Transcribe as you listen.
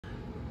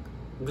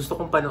gusto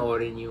kong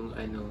panoorin yung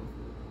ano,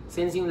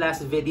 since yung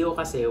last video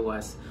kasi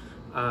was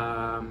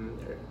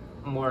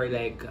more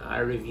like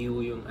a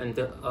review yung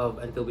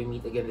Until We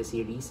Meet Again the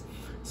series.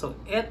 So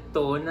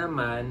ito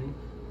naman,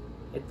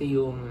 ito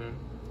yung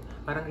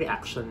parang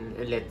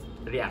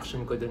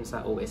reaction ko dun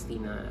sa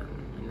OST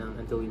ng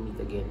Until We Meet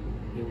Again,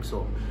 yung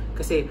song.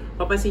 Kasi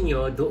papansin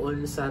nyo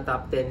doon sa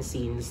top 10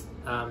 scenes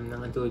ng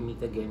Until We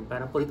Meet Again,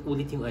 parang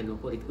ulit-ulit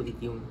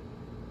yung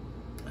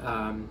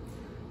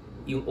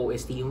yung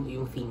OST,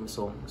 yung theme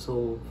song.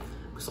 So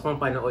gusto kong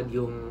panood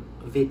yung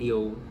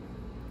video,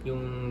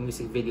 yung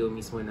music video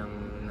mismo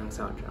ng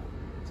soundtrack.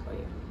 So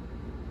ayan.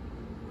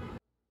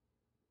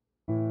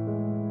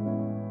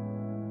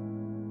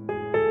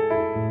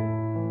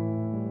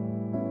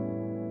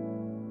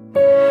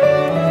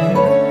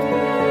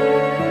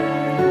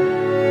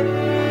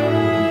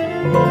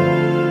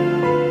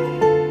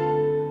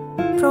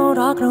เพราะ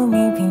รักเรา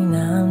มีเพียง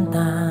น้ำต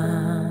า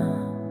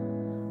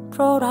เพ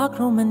ราะรักเ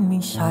รามันไม่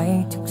ใช่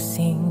ทุก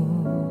สิ่ง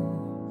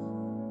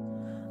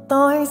ต่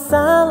อให้แส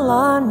น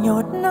ล้านหย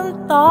ดน้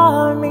ำตา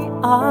ไม่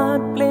อาจ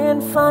เปลี่ยน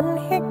ฝัน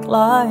ให้กล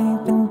าย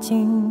เป็นจ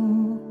ริง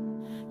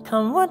ค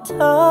ำว่าเธ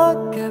อ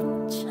กับ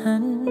ฉั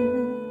น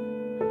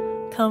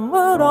คำ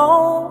ว่าเรา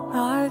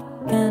รัก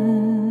กัน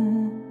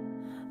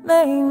ไ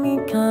ม่มี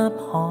ค่า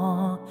พอ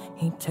ใ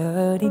ห้เธอ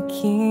ได้เ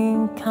คียง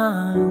ข้า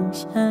ง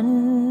ฉัน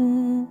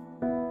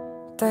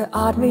แต่อ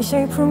าจไม่ใช่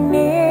พรุ่ง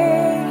นี้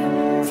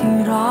ที่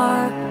รั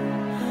ก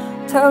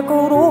เธอก็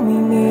รู้ไม่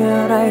มีอ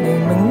ะไรได้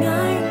มาง่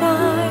ายได้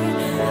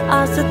อ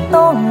าจจะ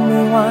ต้องมี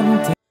วัน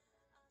ที่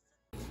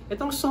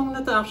Itong song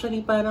na to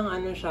actually parang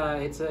ano siya,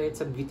 it's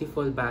a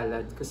beautiful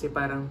ballad kasi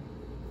parang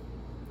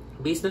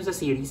based dun sa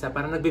series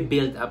parang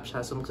nagbe-build up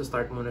siya, so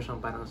magsa-start muna siyang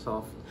parang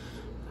soft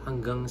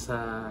hanggang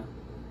sa,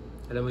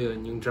 alam mo yun,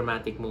 yung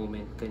dramatic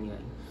moment,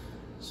 ganyan.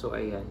 So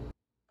ayan.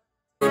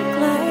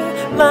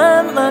 แม้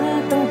มัน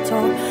ต้องจ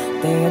บ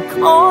แต่อย่าค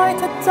อย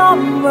เธอจ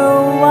ำเอา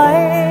ไว้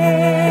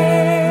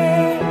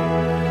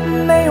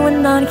ไม่ว่า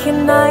นานแค่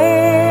ไหน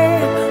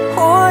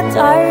หัวใจ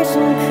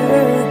ฉันคื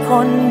อค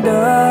นเ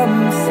ดิม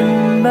เส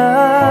มอ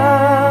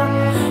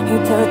ให้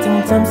เธอจง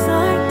จำส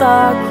ายตา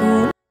คู่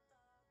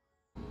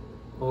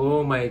Oh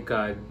my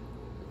God.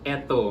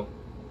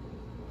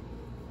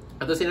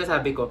 Ito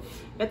sinasabi ko,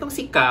 etong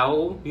si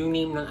Kao, yung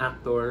name ng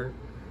actor,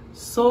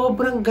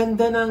 sobrang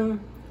ganda ng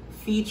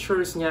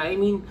features niya. I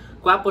mean,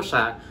 gwapo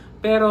siya.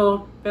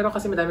 Pero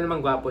kasi madami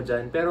namang gwapo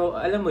dyan. Pero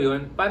alam mo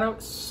yun,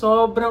 parang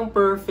sobrang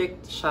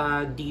perfect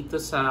siya dito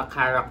sa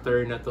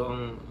character na to,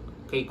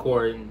 kay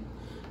Korn.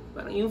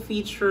 Parang yung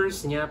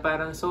features niya,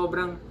 parang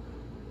sobrang,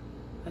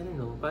 I don't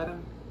know,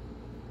 parang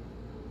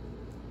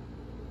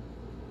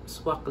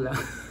swak lang.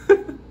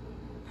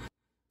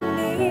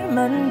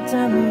 มันจ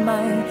ะไม่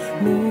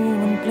มี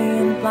วันเปลี่ย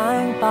นแปล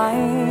งไป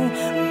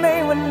ไม่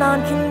ว่านาน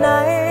แค่ไหน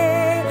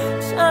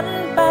ฉัน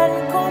เป็น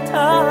ของเธ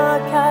อ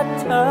แค่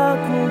เธอ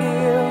คนเดี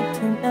ยวเ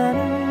ท่านั้น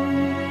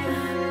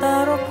แต่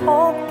เราพ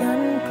บกัน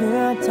เพื่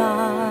อจา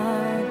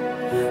ก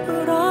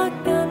รัก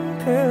กัน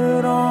เพื่อ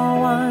รอ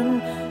วัน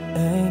เ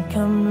อ่ยค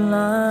ำล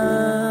า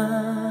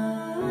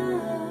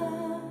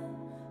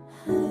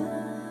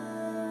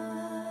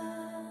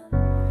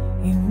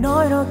อย่างน้อ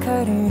ยเราเค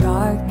ยได้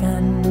รักกั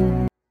น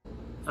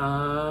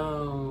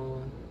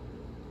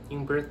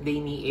yung birthday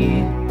ni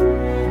Ed.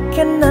 แ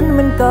ค่นั้น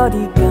มันก็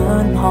ดีเกิ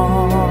นพอ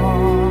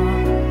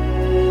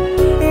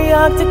อย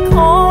ากจะข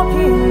อเ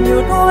พียงหยุ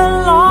ดเว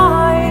ลา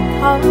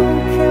ค่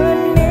ำคืน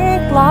นี้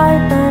กลาย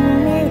เป็น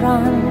นิรั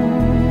นดร์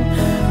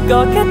ก็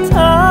แค่เธ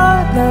อ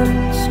กับ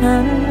ฉั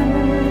น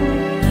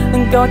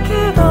ก็แ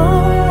ค่เรา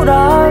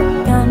รัก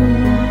กัน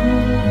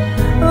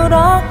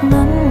รัก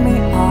นั้นไม่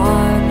อา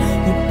จ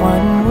หยุดวั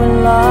นเว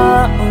ลา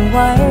เอาไ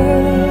ว้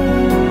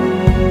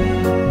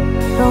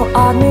เราอ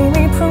าจไม่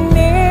มีพรุ่ง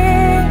นี้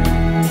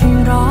ที่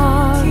รั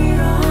ก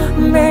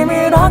ไม่มี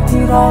รัก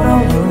ที่รอเรา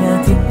อยู่อย่าง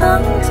ที่ตั้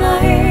งใจ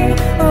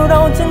เรา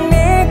จะห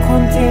นีควา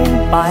มจริง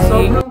ไป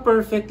Sobrang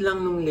perfect lang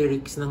nung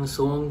lyrics ng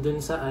song dun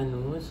sa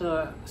sa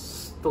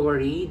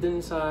story,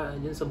 dun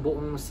sa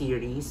buong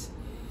series.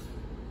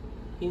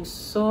 Yung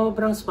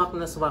sobrang swak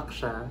na swak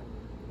siya.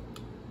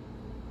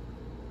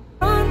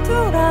 เท่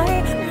าไร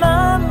แม้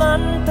มั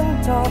นต้อง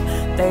จบ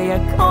แต่อย่า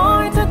คอ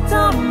ยเธอจ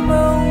ำเอ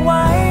าไ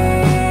ว้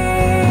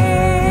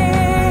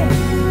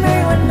ไม่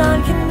ว่านาน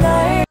แค่ไหน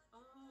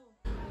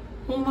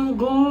Oh my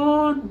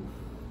God!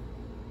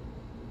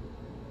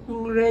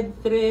 Yung red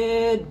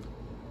thread!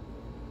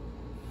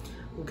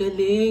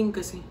 Galing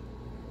kasi.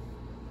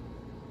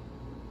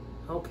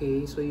 Okay,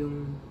 so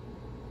yung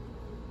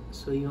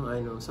 10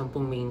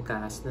 main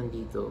cast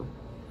nandito.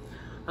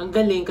 Ang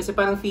galing kasi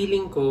parang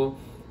feeling ko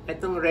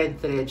etong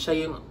red thread siya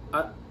yung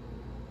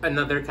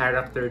another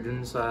character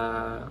dun sa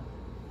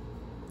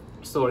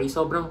story.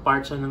 Sobrang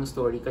part siya ng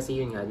story kasi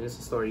yun nga dun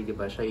sa story, 'di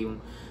ba? Siya yung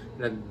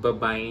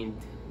nagbabind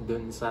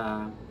dun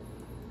sa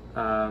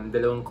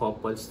dalawang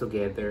couples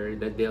together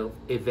that they'll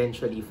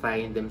eventually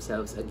find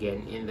themselves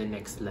again in the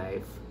next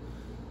life.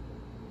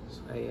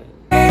 So ayan.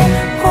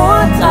 หัว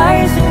ใจ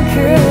ฉัน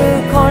คือ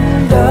คน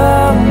เดิ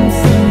มเ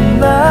ส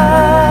มอ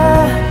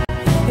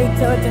ให้ เ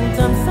ธอจึงจ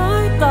ำสา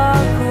ยตา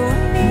คู่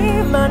นี้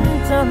มัน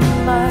จะ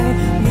ไม่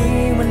มี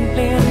วันเป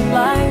ลี่ยนแปล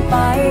งไป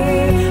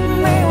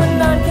ไม่ว่า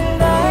นานแค่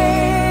ไหน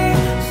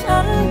ฉั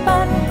นเป็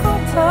นของ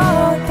เธอ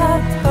แค่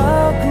เธอ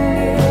คนเ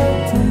ดียว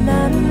เท่า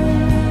นั้น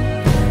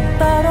แ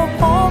ต่เรา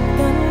พบ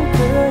กันเ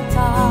พื่อจ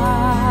า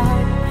ก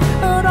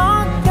รั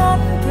กกั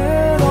นเพื่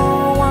อรอ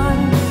วัน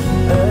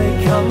เอ่ย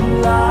ค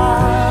ำลา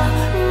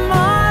ไ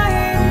ม่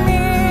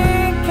มี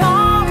ค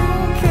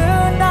ำคื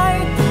นใด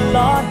ตล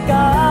อดก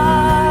า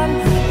ล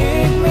อี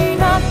กไม่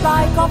นานปลา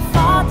ยขอบ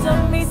ฟ้าจะ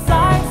มีแส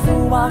งส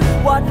ว่าง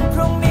วันพ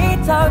รุ่งนี้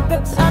เธอกั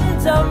บฉัน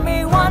จะมี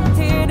วัน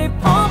ที่ได้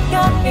พบ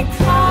กันอีกค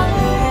รั้ง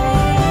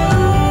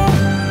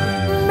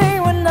ไม่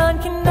ว่านาน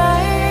แค่ไหน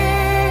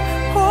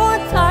หัว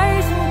ใจ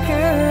ฉัน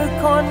คือ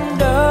คน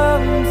เดิ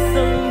มเส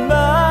ม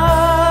อ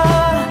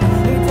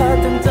ให้เธอ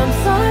จงจ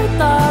ำสาย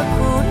ตา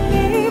คู่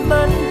นี้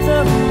มันจะ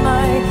ไ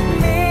ม่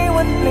มี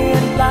วันเปลี่ย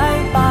นแปลง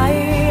ไป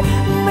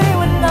ไม่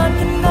ว่านานแ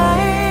ค่ไหน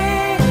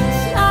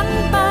ฉัน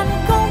เป็น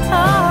ของเธ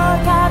อ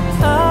แค่เ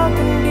ธอค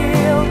นเดี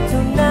ยวเท่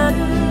านั้น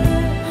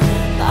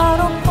แต่เ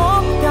ราพ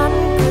บกัน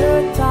เพื่อ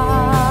จา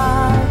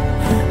ก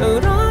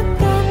รัก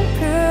กันเ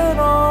พื่อ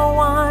รอ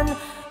วัน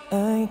เ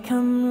อ่ยค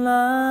ำล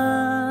า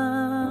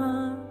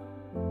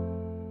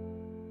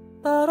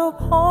แต่เรา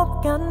พบ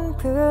กันเ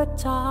พื่อ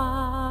จา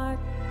ก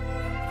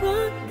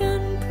รักกั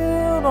นเพื่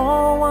อรอ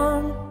วั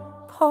น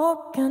พบ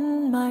กัน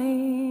ใหม่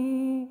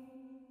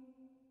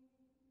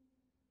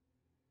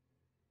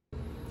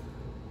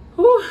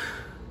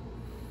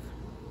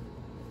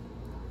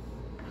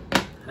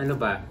Ano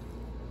ba?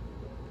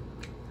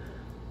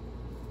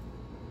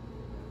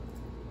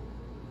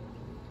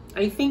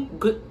 I think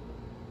good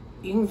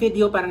yung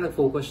video parang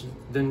nag-focus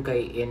dun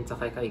kay In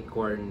tsaka kay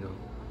Korn, no?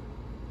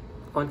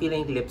 Konti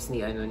lang yung clips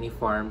ni ni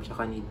Farm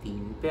tsaka ni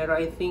Dean. Pero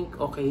I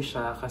think okay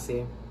siya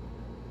kasi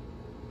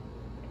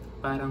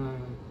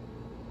parang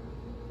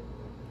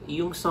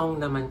yung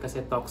song naman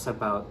kasi talks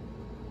about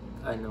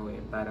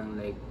parang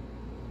like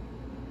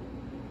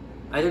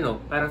I don't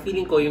know, parang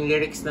feeling ko yung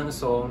lyrics ng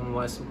song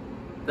was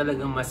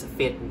talagang mas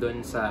fit dun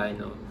sa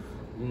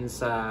dun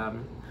sa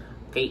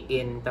kay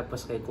In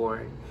tapos kay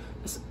Korn.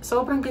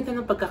 Sobrang ganda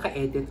ng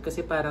pagkaka-edit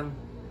kasi parang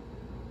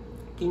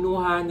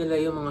kinuha nila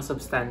yung mga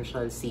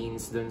substantial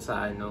scenes dun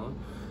sa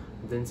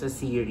dun sa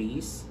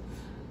series.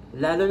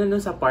 Lalo na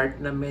dun sa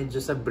part na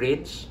medyo sa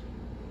bridge.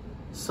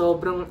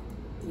 Sobrang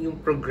yung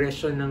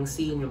progression ng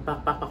scene, yung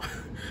pak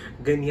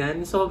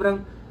ganyan,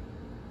 sobrang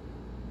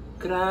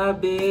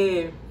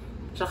grabe.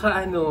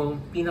 Tsaka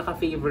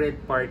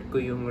pinaka-favorite part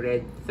ko yung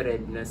red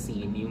thread na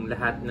scene, yung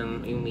lahat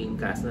ng yung main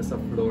cast na sa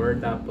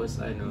floor tapos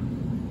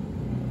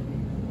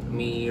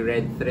may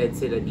red thread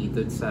sila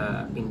dito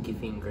sa pinky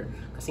finger.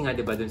 Kasi nga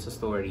 'di ba dun sa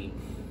story,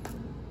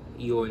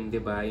 yun 'di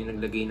ba, yung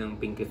naglagay ng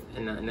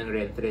ng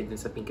red thread dun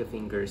sa pinky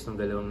fingers ng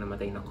dalawang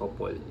namatay na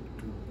couple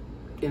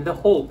in the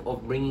hope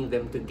of bringing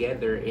them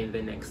together in the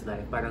next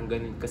life. Parang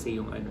ganun kasi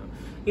yung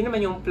yun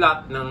naman yung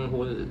plot ng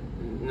whole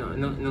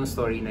ng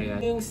story na yan.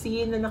 Yung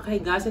scene na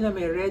nakahiga sila,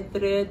 may red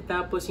thread,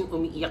 tapos yung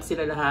umiiyak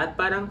sila lahat,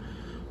 parang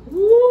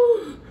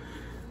woo!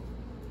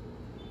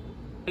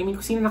 I mean,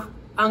 kung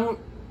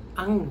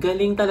ang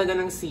galing talaga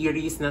ng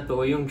series na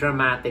to, yung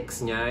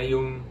dramatics niya,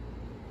 yung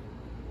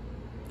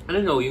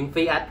yung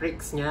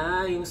theatrics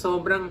niya, yung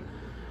sobrang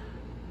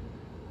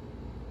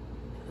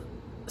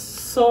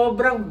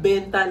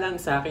benta lang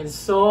sa akin.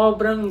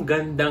 Sobrang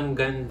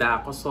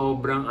gandang-ganda ako.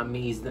 Sobrang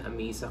amazed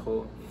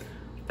ako.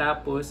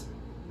 Tapos,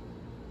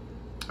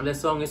 the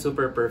song is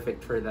super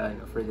perfect for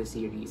the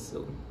series.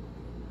 So,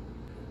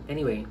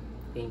 anyway,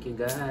 thank you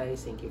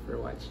guys. Thank you for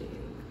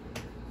watching.